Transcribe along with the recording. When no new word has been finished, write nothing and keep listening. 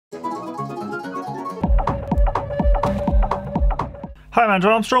Hi, I'm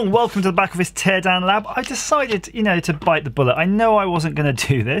Andrew Armstrong. Welcome to the back of this Teardown lab. I decided, to bite the bullet. I know I wasn't going to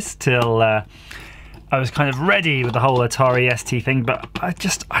do this till I was kind of ready with the whole Atari ST thing, but I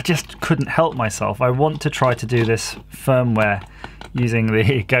just couldn't help myself. I want to try to do this firmware using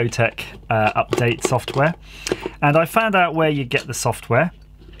the Gotek update software, and I found out where you get the software.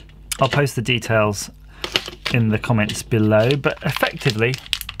 I'll post the details in the comments below, but effectively,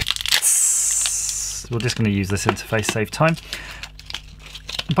 we're just going to use this interface, save time.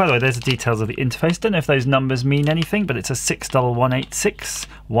 By the way, there's the details of the interface. Don't know if those numbers mean anything, but it's a 61186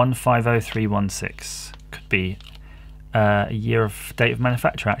 150316. Could be a year of date of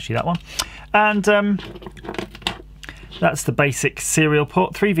manufacture, actually, that one. And that's the basic serial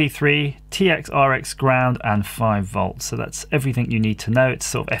port, 3v3, TX, RX, ground, and 5 volts. So that's everything you need to know. It's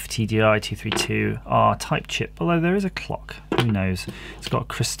sort of FTDI 232R type chip, although there is a clock. Who knows? It's got a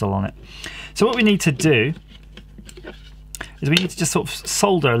crystal on it. So what we need to do is we need to just sort of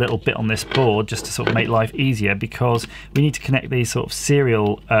solder a little bit on this board just to sort of make life easier, because we need to connect these sort of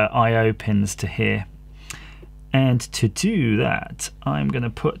serial I/O pins to here. And to do that, I'm going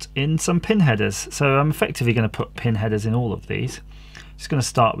to put in some pin headers. So I'm effectively going to put pin headers in all of these. Just going to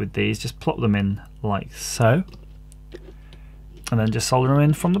start with these, just plop them in like so, and then just solder them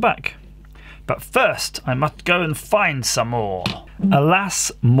in from the back. But first, I must go and find some more.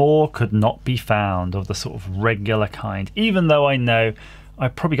 Alas, more could not be found of the sort of regular kind. Even though I know I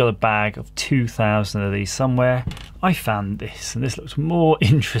probably got a bag of 2,000 of these somewhere, I found this, and this looks more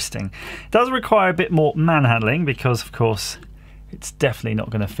interesting. It does require a bit more manhandling because, of course, it's definitely not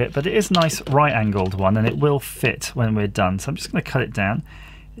going to fit, but it is a nice right-angled one, and it will fit when we're done. So I'm just going to cut it down.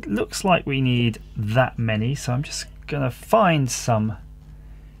 It looks like we need that many, so I'm just going to find some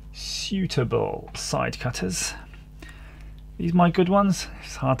suitable side cutters. These my good ones?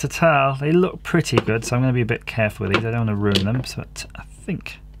 It's hard to tell. They look pretty good, so I'm going to be a bit careful with these. I don't want to ruin them, but I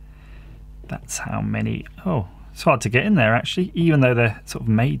think that's how many. Oh, it's hard to get in there actually, even though they're sort of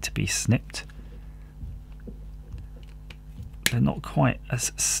made to be snipped. They're not quite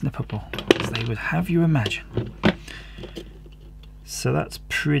as snippable as they would have you imagine. So that's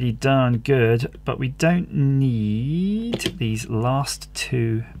pretty darn good, but we don't need these last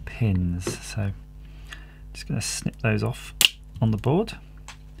two pins. So I'm just going to snip those off on the board.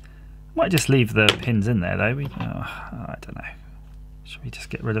 Might just leave the pins in there though. I don't know. Should we just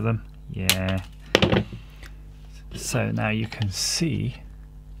get rid of them? Yeah. So now you can see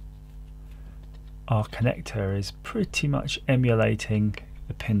our connector is pretty much emulating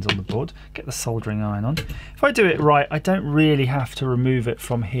the pins on the board. Get the soldering iron on. If I do it right, I don't really have to remove it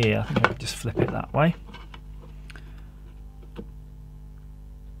from here. I think I can just flip it that way.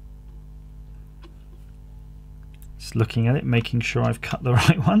 Just looking at it, making sure I've cut the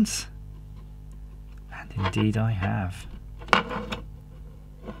right ones. And indeed I have.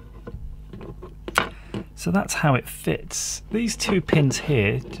 So that's how it fits. These two pins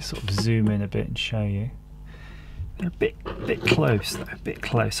here, just sort of zoom in a bit and show you. They're a bit close though, a bit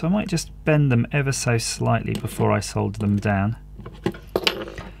close. So I might just bend them ever so slightly before I solder them down,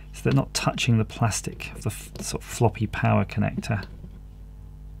 so they're not touching the plastic of the sort of floppy power connector.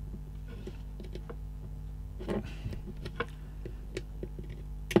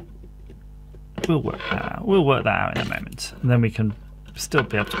 We'll work that out. We'll work that out in a moment, and then we can still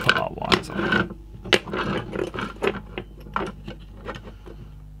be able to put our wires on.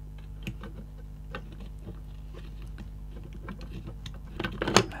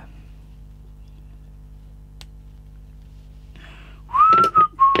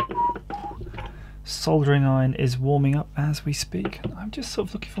 Soldering iron is warming up as we speak. I'm just sort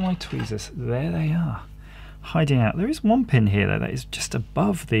of looking for my tweezers. There they are, hiding out. There is one pin here though that is just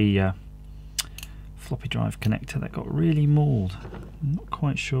above the floppy drive connector that got really mauled. I'm not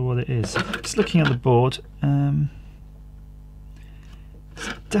quite sure what it is. Just looking at the board, it's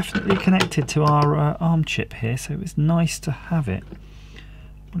definitely connected to our ARM chip here, so it's nice to have it.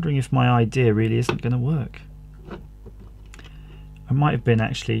 I'm wondering if my idea really isn't going to work. I might have been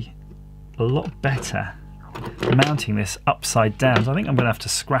actually a lot better mounting this upside down, so I think I'm going to have to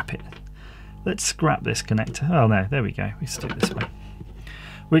scrap it. Let's scrap this connector. Oh no, there we go. Let's do it this way.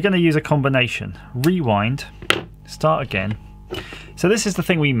 We're going to use a combination. Rewind, start again. So this is the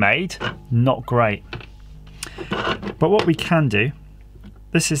thing we made. Not great. But what we can do,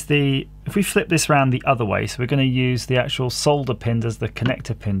 this is the, if we flip this around the other way, so we're going to use the actual solder pins as the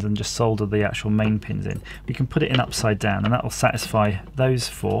connector pins and just solder the actual main pins in. We can put it in upside down, and that will satisfy those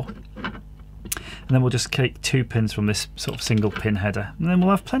four. And then we'll just take two pins from this sort of single pin header, and then we'll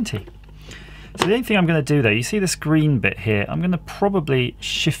have plenty. So the only thing I'm going to do though, you see this green bit here, I'm going to probably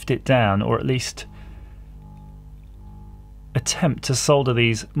shift it down, or at least attempt to solder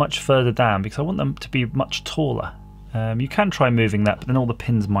these much further down because I want them to be much taller. You can try moving that, but then all the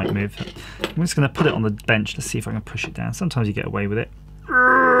pins might move. I'm just going to put it on the bench to see if I can push it down. Sometimes you get away with it.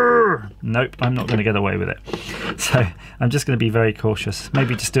 Nope, I'm not going to get away with it. So I'm just going to be very cautious.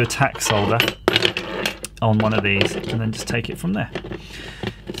 Maybe just do a tack solder on one of these and then just take it from there.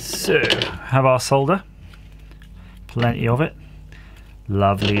 So have our solder, plenty of it,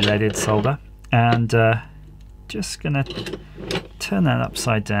 lovely leaded solder, and just going to turn that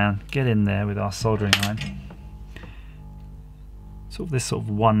upside down, get in there with our soldering iron. Sort of this sort of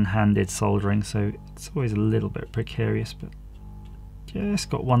one-handed soldering, so it's always a little bit precarious, but just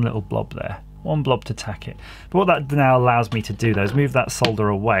got one little blob there, one blob to tack it. But what that now allows me to do though is move that solder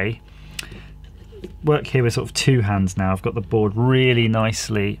away, work here with sort of two hands now. I've got the board really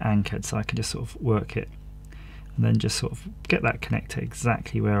nicely anchored, so I can just sort of work it and then just sort of get that connector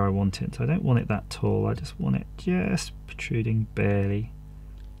exactly where I want it. So I don't want it that tall, I just want it just protruding barely.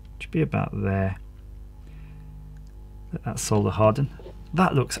 It should be about there. Let that solder harden.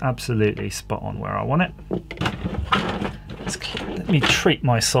 That looks absolutely spot on where I want it. Let me treat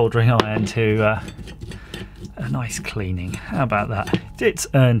my soldering iron to a nice cleaning. How about that? It's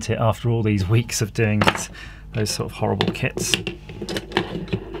earned it after all these weeks of doing those sort of horrible kits.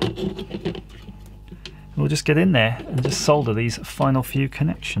 We'll just get in there and just solder these final few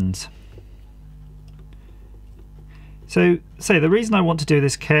connections. So the reason I want to do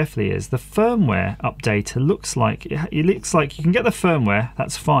this carefully is the firmware updater looks like it looks like you can get the firmware,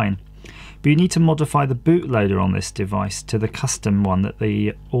 that's fine, but you need to modify the bootloader on this device to the custom one that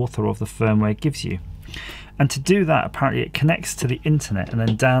the author of the firmware gives you. And to do that, apparently it connects to the internet and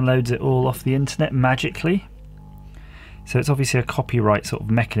then downloads it all off the internet magically. So it's obviously a copyright sort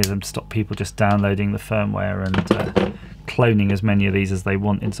of mechanism to stop people just downloading the firmware and cloning as many of these as they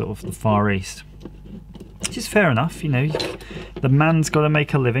want in sort of the Far East. Which is fair enough, you know, the man's got to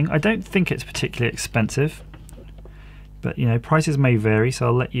make a living. I don't think it's particularly expensive, but you know, prices may vary, so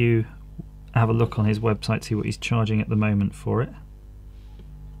I'll let you have a look on his website, see what he's charging at the moment for it.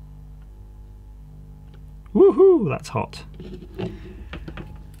 Woohoo, that's hot.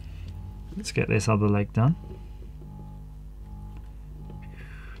 Let's get this other leg done.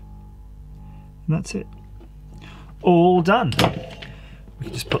 And that's it. All done. We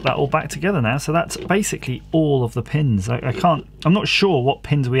can just put that all back together now. So that's basically all of the pins. I'm not sure what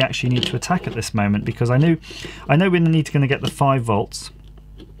pins we actually need to attack at this moment, because I know we're going to get the 5 volts,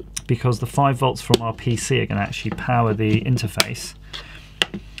 because the 5 volts from our PC are going to actually power the interface.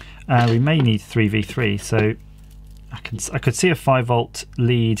 We may need 3v3, so I could see a 5 volt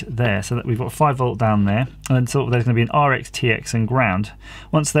lead there, so that we've got a 5 volt down there, and then sort of there's going to be an RX, TX and ground.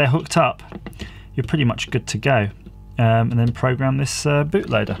 Once they're hooked up, you're pretty much good to go. And then program this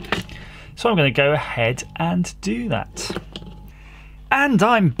bootloader. So I'm going to go ahead and do that. And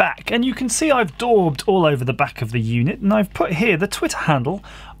I'm back, and you can see I've daubed all over the back of the unit, and I've put here the Twitter handle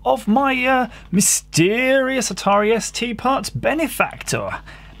of my mysterious Atari ST parts benefactor,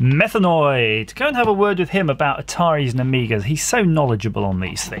 Methanoid. Go and have a word with him about Ataris and Amigas. He's so knowledgeable on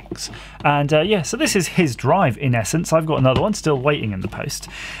these things. And yeah, so this is his drive in essence. I've got another one still waiting in the post.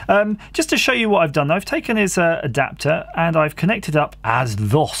 Just to show you what I've done, I've taken his adapter and I've connected up as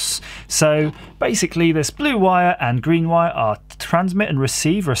thus. So basically this blue wire and green wire are transmit and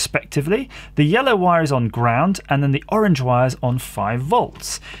receive respectively. The yellow wire is on ground and then the orange wire is on 5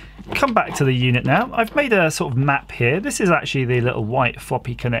 volts. Come back to the unit now. I've made a sort of map here. This is actually the little white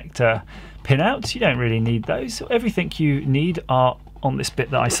floppy connector pinouts. You don't really need those. Everything you need are on this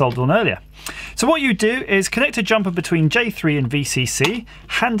bit that I soldered on earlier. So what you do is connect a jumper between J3 and VCC.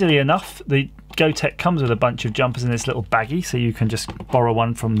 Handily enough, the Gotek comes with a bunch of jumpers in this little baggie, so you can just borrow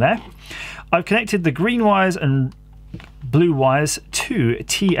one from there. I've connected the green wires and blue wires to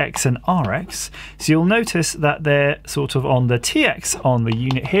TX and RX, so you'll notice that they're sort of on the TX on the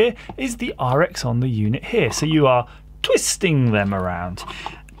unit here is the RX on the unit here, so you are twisting them around.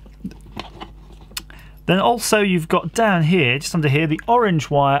 Then also you've got down here, just under here, the orange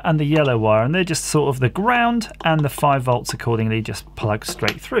wire and the yellow wire, and they're just sort of the ground and the 5 volts accordingly just plug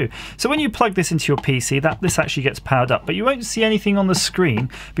straight through. So when you plug this into your PC, this actually gets powered up, but you won't see anything on the screen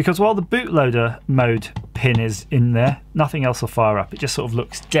because while the bootloader mode pin is in there, nothing else will fire up. It just sort of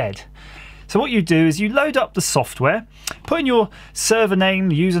looks dead. So what you do is you load up the software, put in your server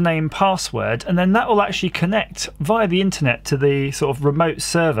name, username, password, and then that will actually connect via the internet to the sort of remote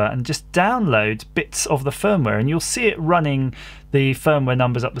server and just download bits of the firmware, and you'll see it running the firmware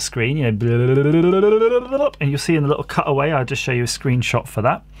numbers up the screen, you know, and you'll see in the little cutaway, I'll just show you a screenshot for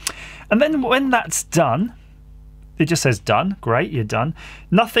that. And then when that's done, it just says done, great, you're done.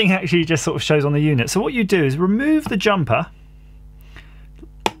 Nothing actually just sort of shows on the unit. So what you do is remove the jumper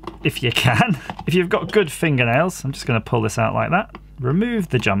if you can. If you've got good fingernails, I'm just going to pull this out like that. Remove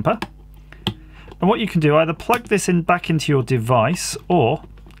the jumper. And what you can do, either plug this in back into your device, or,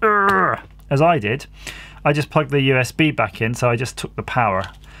 as I did, I just plugged the USB back in, so I just took the power.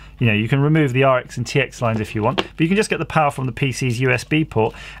 You know, you can remove the RX and TX lines if you want, but you can just get the power from the PC's USB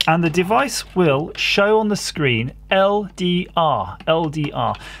port, and the device will show on the screen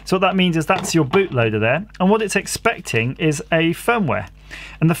LDR. So what that means is that's your bootloader there, and what it's expecting is a firmware.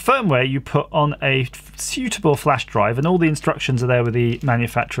 And the firmware you put on a suitable flash drive, and all the instructions are there with the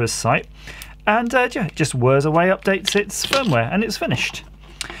manufacturer's site, and it just whirs away, updates its firmware, and it's finished.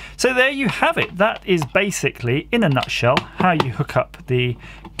 So there you have it. That is basically, in a nutshell, how you hook up the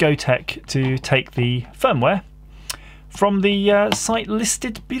Gotek to take the firmware from the site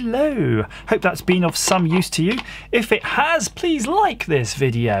listed below. Hope that's been of some use to you. If it has, please like this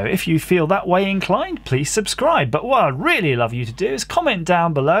video. If you feel that way inclined, please subscribe. But what I'd really love you to do is comment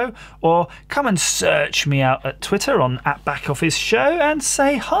down below, or come and search me out at Twitter on @BackOfficeShow and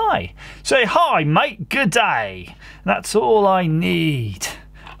say hi. Say hi, mate. Good day. That's all I need.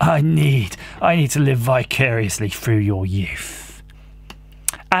 I need to live vicariously through your youth.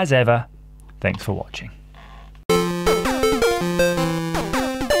 As ever, thanks for watching.